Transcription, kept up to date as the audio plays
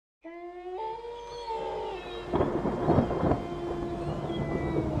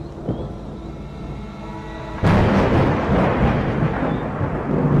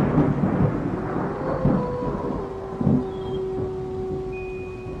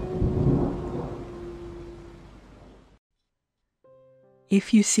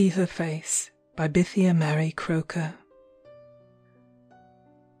If You See Her Face by Bithia Mary Croker.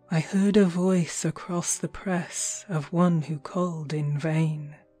 I heard a voice across the press of one who called in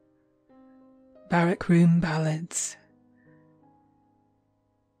vain. Barrack Room Ballads.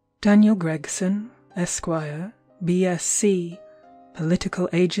 Daniel Gregson, Esquire, B.Sc., political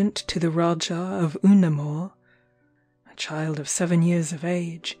agent to the Rajah of Unnamore, a child of 7 years of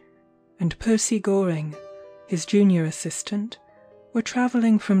age, and Percy Goring, his junior assistant, were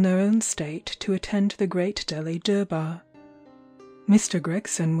travelling from their own state to attend the Great Delhi Durbar. Mr.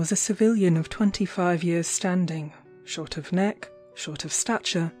 Gregson was a civilian of 25 years' standing, short of neck, short of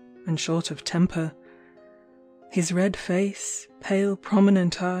stature, and short of temper. His red face, pale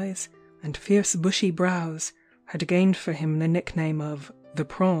prominent eyes, and fierce bushy brows had gained for him the nickname of the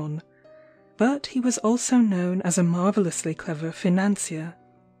Prawn, but he was also known as a marvellously clever financier,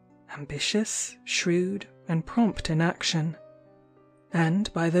 ambitious, shrewd, and prompt in action.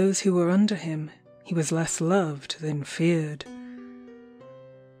 And by those who were under him, he was less loved than feared.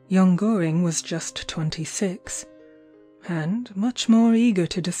 Young Goring was just 26, and much more eager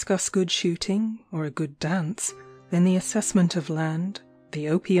to discuss good shooting or a good dance than the assessment of land, the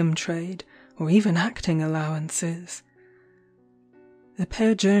opium trade, or even acting allowances. The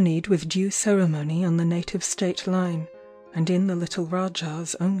pair journeyed with due ceremony on the native state line, and in the little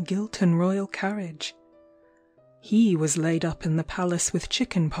Rajah's own gilt and royal carriage. He was laid up in the palace with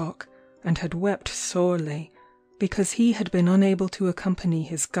chicken pox, and had wept sorely, because he had been unable to accompany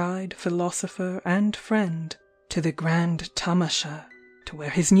his guide, philosopher, and friend to the grand tamasha, to wear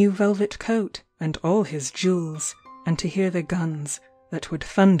his new velvet coat and all his jewels, and to hear the guns that would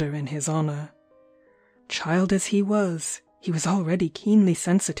thunder in his honour. Child as he was already keenly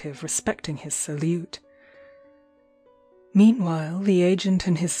sensitive respecting his salute. Meanwhile, the agent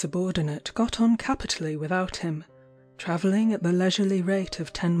and his subordinate got on capitally without him, travelling at the leisurely rate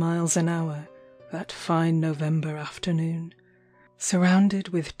of 10 miles an hour that fine November afternoon, surrounded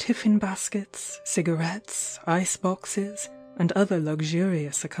with tiffin baskets, cigarettes, ice boxes, and other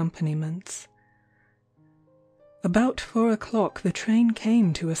luxurious accompaniments. About 4 o'clock the train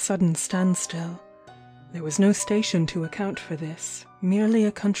came to a sudden standstill. There was no station to account for this, merely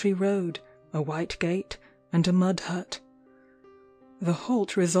a country road, a white gate, and a mud hut. The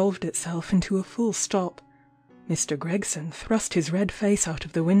halt resolved itself into a full stop. Mr. Gregson thrust his red face out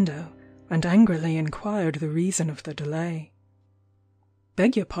of the window, and angrily inquired the reason of the delay.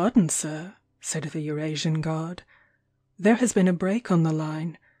 "Beg your pardon, sir," said the Eurasian guard. "There has been a break on the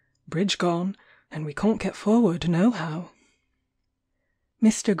line, bridge gone, and we can't get forward nohow."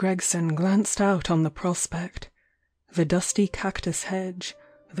 Mr. Gregson glanced out on the prospect, the dusty cactus hedge,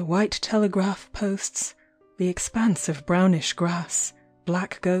 the white telegraph posts, the expanse of brownish grass,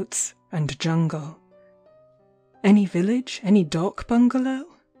 black goats, and jungle. "Any village, any dock bungalow?"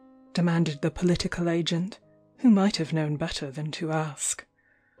 demanded the political agent, who might have known better than to ask.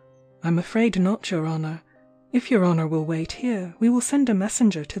 "I'm afraid not, Your Honour. If Your Honour will wait here, we will send a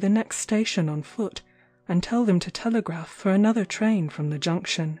messenger to the next station on foot, and tell them to telegraph for another train from the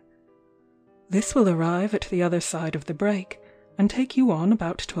junction. This will arrive at the other side of the break, and take you on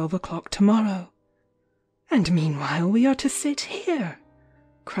about 12 o'clock tomorrow." "And meanwhile we are to sit here!"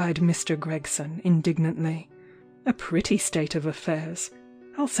 cried Mr. Gregson indignantly. "A pretty state of affairs!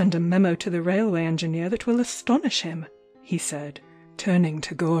 I'll send a memo to the railway engineer that will astonish him," he said, turning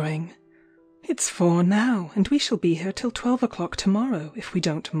to Goring. "It's 4 now, and we shall be here till 12 o'clock tomorrow, if we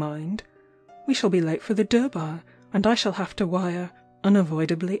don't mind. We shall be late for the Durbar, and I shall have to wire,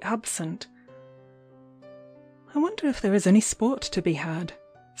 'unavoidably absent.'" "I wonder if there is any sport to be had,"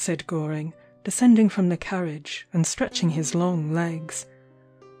 said Goring, descending from the carriage and stretching his long legs.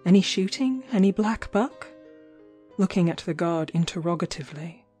 "Any shooting, any black buck?" looking at the guard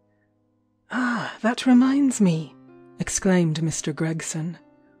interrogatively. "Ah, that reminds me," exclaimed Mr. Gregson.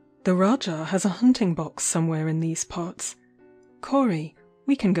 "The Rajah has a hunting box somewhere in these parts. Corey,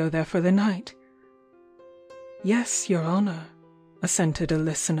 we can go there for the night." "Yes, Your Honour," assented a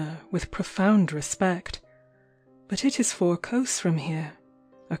listener with profound respect. "But it is 4 kos from here,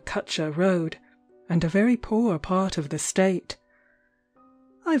 a Kutcha road, and a very poor part of the state."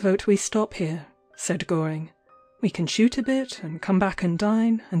 "I vote we stop here," said Goring. "We can shoot a bit, and come back and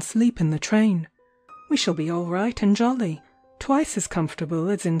dine, and sleep in the train. We shall be all right and jolly, twice as comfortable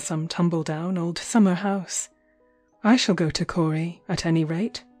as in some tumble-down old summer house." "I shall go to Corey, at any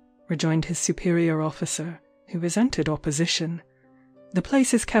rate," rejoined his superior officer, who resented opposition. "The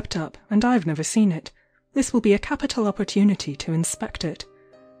place is kept up, and I've never seen it. This will be a capital opportunity to inspect it."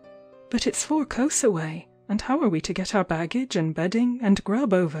 "But it's 4 kos away, and how are we to get our baggage and bedding and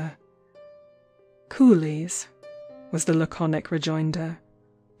grub over?" "Coolies," was the laconic rejoinder.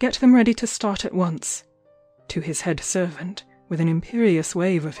 "Get them ready to start at once," to his head servant, with an imperious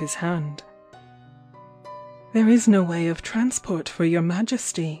wave of his hand. "There is no way of transport for your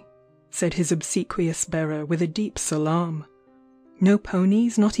Majesty," said his obsequious bearer with a deep salaam. "No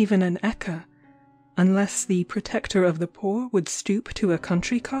ponies, not even an ekka, unless the protector of the poor would stoop to a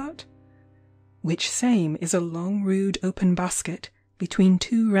country cart? Which same is a long rude open basket between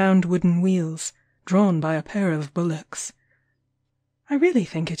two round wooden wheels, drawn by a pair of bullocks." "I really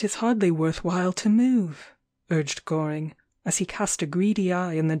think it is hardly worth while to move," urged Goring, as he cast a greedy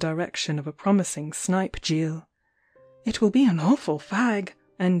eye in the direction of a promising snipe geel. "It will be an awful fag,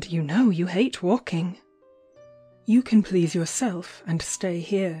 and you know you hate walking." "You can please yourself and stay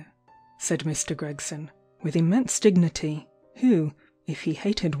here," said Mr. Gregson, with immense dignity, who, if he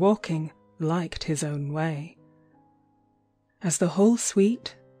hated walking, liked his own way. As the whole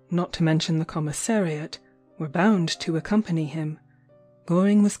suite, not to mention the commissariat, were bound to accompany him,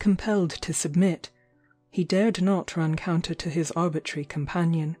 Goring was compelled to submit. He dared not run counter to his arbitrary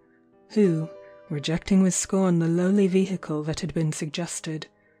companion, who, rejecting with scorn the lowly vehicle that had been suggested,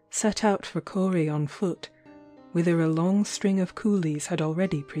 set out for Corey on foot, whither a long string of coolies had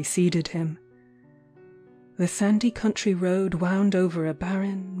already preceded him. The sandy country road wound over a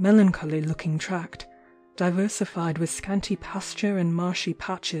barren, melancholy-looking tract, diversified with scanty pasture and marshy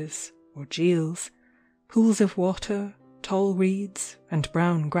patches, or geels, pools of water, tall reeds, and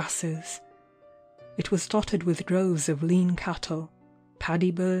brown grasses. It was dotted with droves of lean cattle,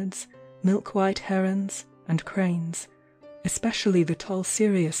 paddy birds, milk-white herons, and cranes, especially the tall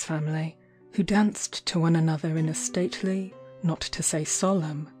Sirius family, who danced to one another in a stately, not to say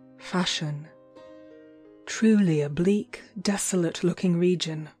solemn, fashion. Truly a bleak, desolate-looking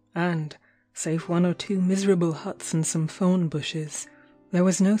region, and, save one or two miserable huts and some thorn bushes, there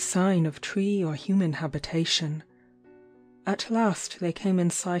was no sign of tree or human habitation. At last they came in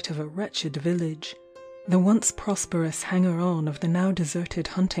sight of a wretched village, the once prosperous hanger-on of the now deserted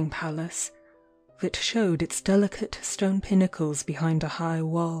hunting palace, that showed its delicate stone pinnacles behind a high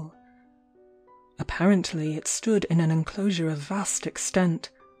wall. Apparently it stood in an enclosure of vast extent,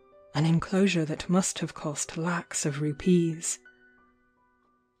 an enclosure that must have cost lakhs of rupees.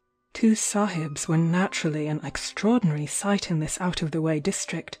 Two sahibs were naturally an extraordinary sight in this out-of-the-way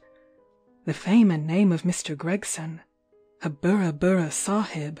district. The fame and name of Mr. Gregson, a Burra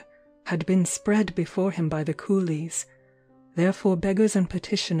Sahib, had been spread before him by the coolies, therefore beggars and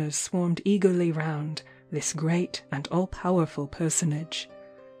petitioners swarmed eagerly round this great and all-powerful personage.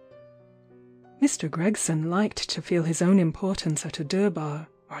 Mr. Gregson liked to feel his own importance at a durbar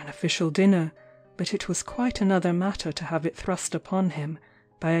or an official dinner, but it was quite another matter to have it thrust upon him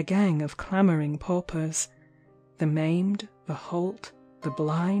by a gang of clamouring paupers, the maimed, the halt, the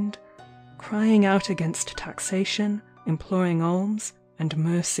blind, crying out against taxation, imploring alms, and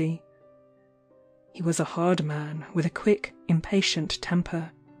mercy. He was a hard man, with a quick, impatient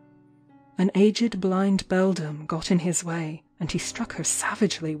temper. An aged blind beldam got in his way, and he struck her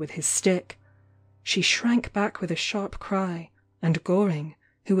savagely with his stick. She shrank back with a sharp cry, and Goring,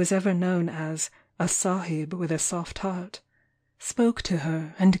 who was ever known as a sahib with a soft heart, spoke to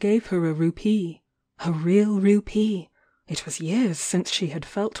her and gave her a rupee, a real rupee. It was years since she had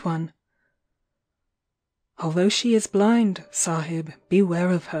felt one. "Although she is blind, Sahib, beware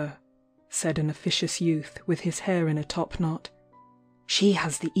of her," said an officious youth with his hair in a top-knot. "She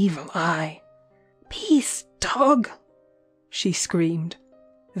has the evil eye." "Peace, dog!" she screamed.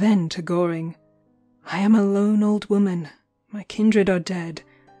 Then to Goring, "I am a lone old woman. My kindred are dead.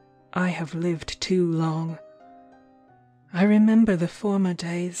 I have lived too long. I remember the former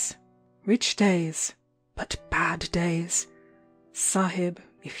days, rich days, but bad days. Sahib,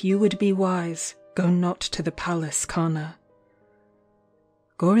 if you would be wise, go not to the palace khana."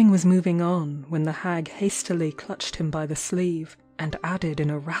 Goring was moving on when the hag hastily clutched him by the sleeve and added in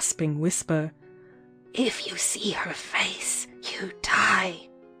a rasping whisper, "If you see her face, you die."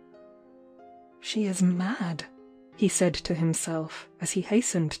 "She is mad," he said to himself as he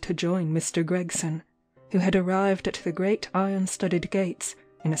hastened to join Mr. Gregson, who had arrived at the great iron-studded gates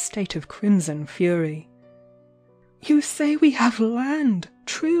in a state of crimson fury. "You say we have land,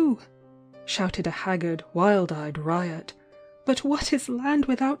 true," shouted a haggard, wild-eyed riot. "But what is land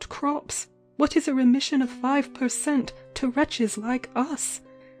without crops? What is a remission of 5% to wretches like us?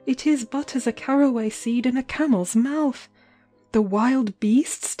 It is but as a caraway seed in a camel's mouth. The wild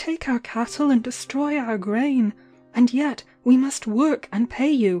beasts take our cattle and destroy our grain, and yet we must work and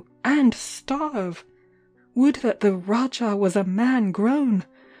pay you, and starve. Would that the Rajah was a man grown!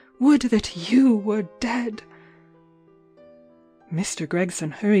 Would that you were dead!" Mr.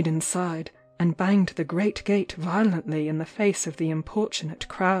 Gregson hurried inside, and banged the great gate violently in the face of the importunate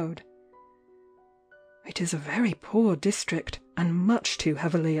crowd. "It is a very poor district, and much too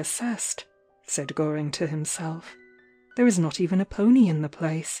heavily assessed," said Goring to himself. "There is not even a pony in the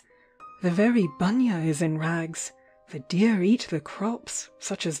place. The very bunya is in rags. The deer eat the crops,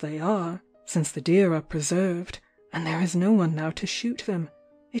 such as they are, since the deer are preserved, and there is no one now to shoot them.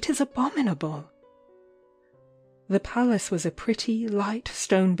 It is abominable." The palace was a pretty, light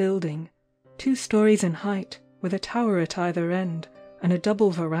stone building, 2 stories in height, with a tower at either end, and a double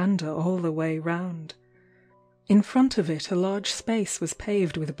veranda all the way round. In front of it a large space was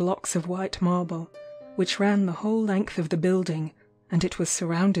paved with blocks of white marble, which ran the whole length of the building, and it was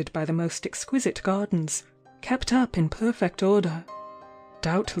surrounded by the most exquisite gardens, kept up in perfect order,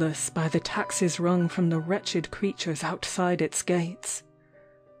 doubtless by the taxes wrung from the wretched creatures outside its gates.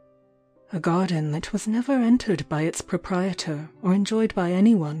 A garden that was never entered by its proprietor or enjoyed by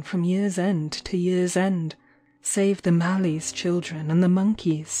anyone from year's end to year's end, save the Mallee's children and the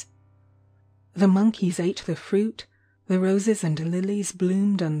monkeys. The monkeys ate the fruit, the roses and lilies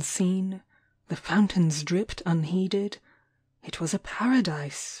bloomed unseen, the fountains dripped unheeded. It was a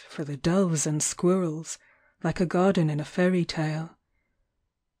paradise for the doves and squirrels, like a garden in a fairy tale.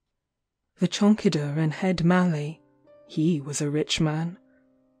 The Chonkider and head Mallee, he was a rich man,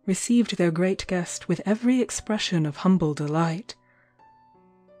 received their great guest with every expression of humble delight.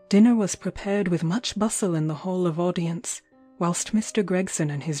 Dinner was prepared with much bustle in the hall of audience, whilst Mr. Gregson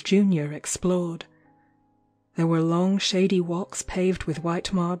and his junior explored. There were long shady walks paved with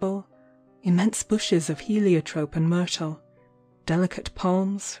white marble, immense bushes of heliotrope and myrtle, delicate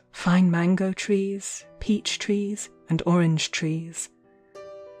palms, fine mango trees, peach trees, and orange trees.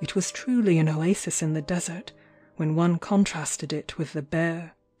 It was truly an oasis in the desert, when one contrasted it with the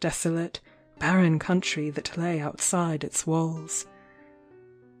bare, desolate, barren country that lay outside its walls.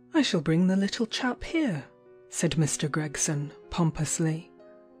 "I shall bring the little chap here," said Mr. Gregson, pompously.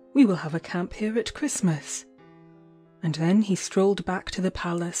 "We will have a camp here at Christmas." And then he strolled back to the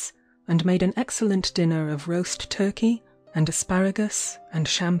palace, and made an excellent dinner of roast turkey, and asparagus, and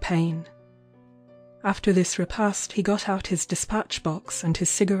champagne. After this repast he got out his dispatch box and his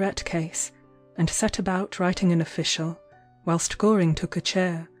cigarette case, and set about writing an official, whilst Goring took a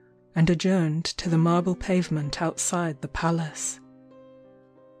chair, and adjourned to the marble pavement outside the palace.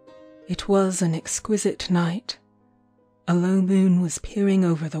 It was an exquisite night. A low moon was peering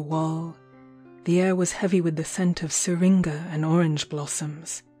over the wall. The air was heavy with the scent of syringa and orange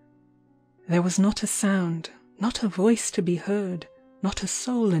blossoms. There was not a sound, not a voice to be heard, not a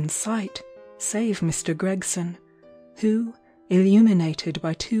soul in sight, save Mr. Gregson, who, illuminated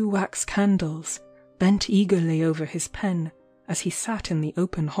by 2 wax candles, bent eagerly over his pen as he sat in the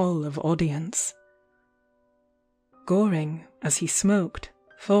open hall of audience. Goring, as he smoked,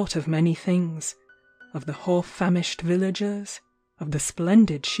 thought of many things, of the half-famished villagers, of the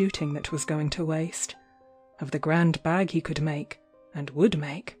splendid shooting that was going to waste, of the grand bag he could make, and would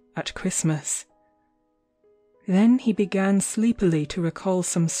make, at Christmas. Then he began sleepily to recall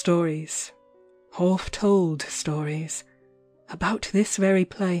some stories, half-told stories, about this very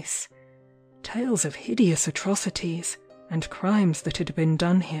place, tales of hideous atrocities and crimes that had been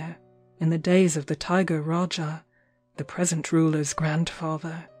done here in the days of the Tiger Raja, the present ruler's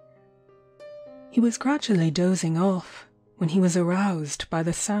grandfather. He was gradually dozing off when he was aroused by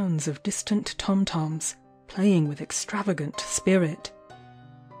the sounds of distant tom-toms playing with extravagant spirit.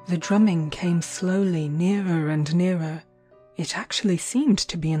 The drumming came slowly nearer and nearer. It actually seemed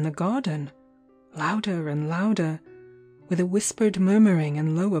to be in the garden, louder and louder, with a whispered murmuring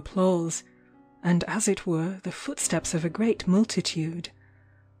and low applause, and as it were the footsteps of a great multitude.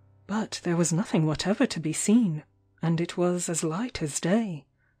 But there was nothing whatever to be seen, and it was as light as day.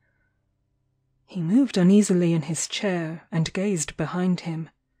 He moved uneasily in his chair and gazed behind him.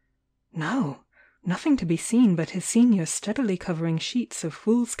 No, nothing to be seen but his senior steadily covering sheets of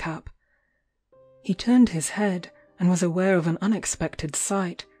foolscap. He turned his head and was aware of an unexpected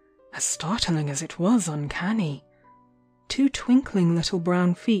sight, as startling as it was uncanny. 2 twinkling little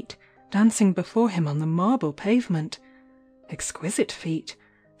brown feet dancing before him on the marble pavement, exquisite feet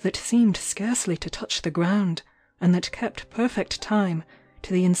that seemed scarcely to touch the ground, and that kept perfect time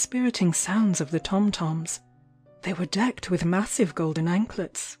to the inspiriting sounds of the tom-toms. They were decked with massive golden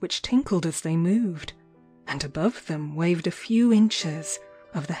anklets which tinkled as they moved, and above them waved a few inches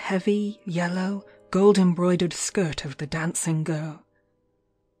of the heavy, yellow, gold-embroidered skirt of the dancing girl.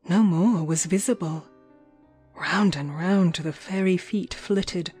 No more was visible. Round and round the fairy feet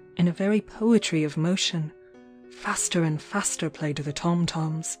flitted in a very poetry of motion. Faster and faster played the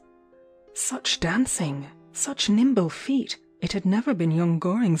tom-toms. Such dancing, such nimble feet, It had never been young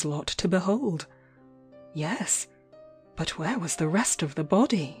Goring's lot to behold. Yes, but where was the rest of the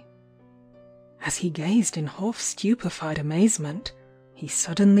body? As he gazed in half-stupefied amazement, he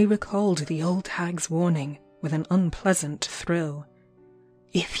suddenly recalled the old hag's warning with an unpleasant thrill.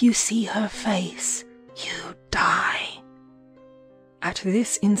 "If you see her face, you die." At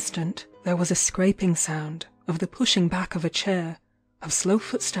this instant there was a scraping sound, of the pushing back of a chair, of slow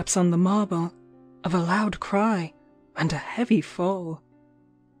footsteps on the marble, of a loud cry, and a heavy fall.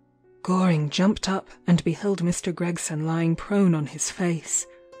 Goring jumped up and beheld Mr. Gregson lying prone on his face.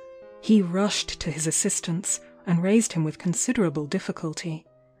 He rushed to his assistance and raised him with considerable difficulty.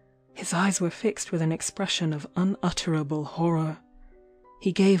 His eyes were fixed with an expression of unutterable horror.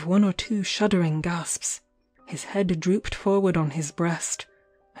 He gave one or two shuddering gasps, his head drooped forward on his breast,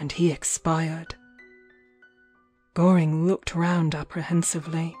 and he expired. Goring looked round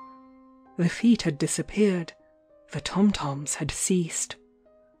apprehensively. The feet had disappeared, the tom-toms had ceased.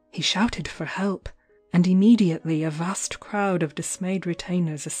 He shouted for help, and immediately a vast crowd of dismayed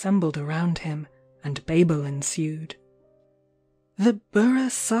retainers assembled around him, and Babel ensued. "The Burra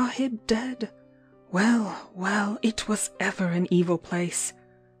Sahib dead? Well, well, it was ever an evil place.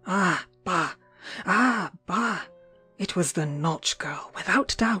 Ah, bah! Ah, bah! It was the Notch girl,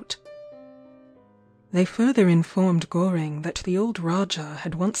 without doubt." They further informed Goring that the old Rajah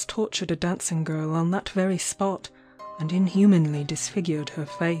had once tortured a dancing girl on that very spot, and inhumanly disfigured her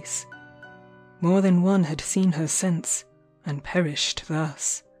face. More than one had seen her since, and perished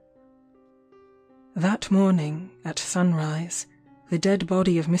thus. That morning, at sunrise, the dead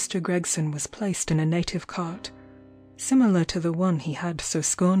body of Mr. Gregson was placed in a native cart, similar to the one he had so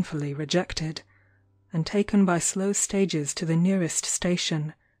scornfully rejected, and taken by slow stages to the nearest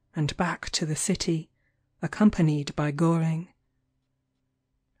station, and back to the city, accompanied by Goring.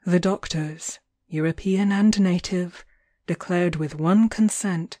 The doctors, European and native, declared with one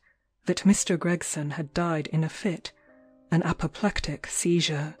consent that Mr. Gregson had died in a fit, an apoplectic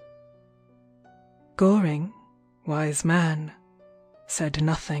seizure. Goring, wise man, said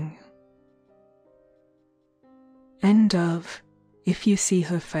nothing. End of If You See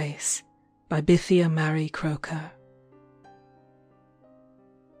Her Face by Bithia Mary Croker.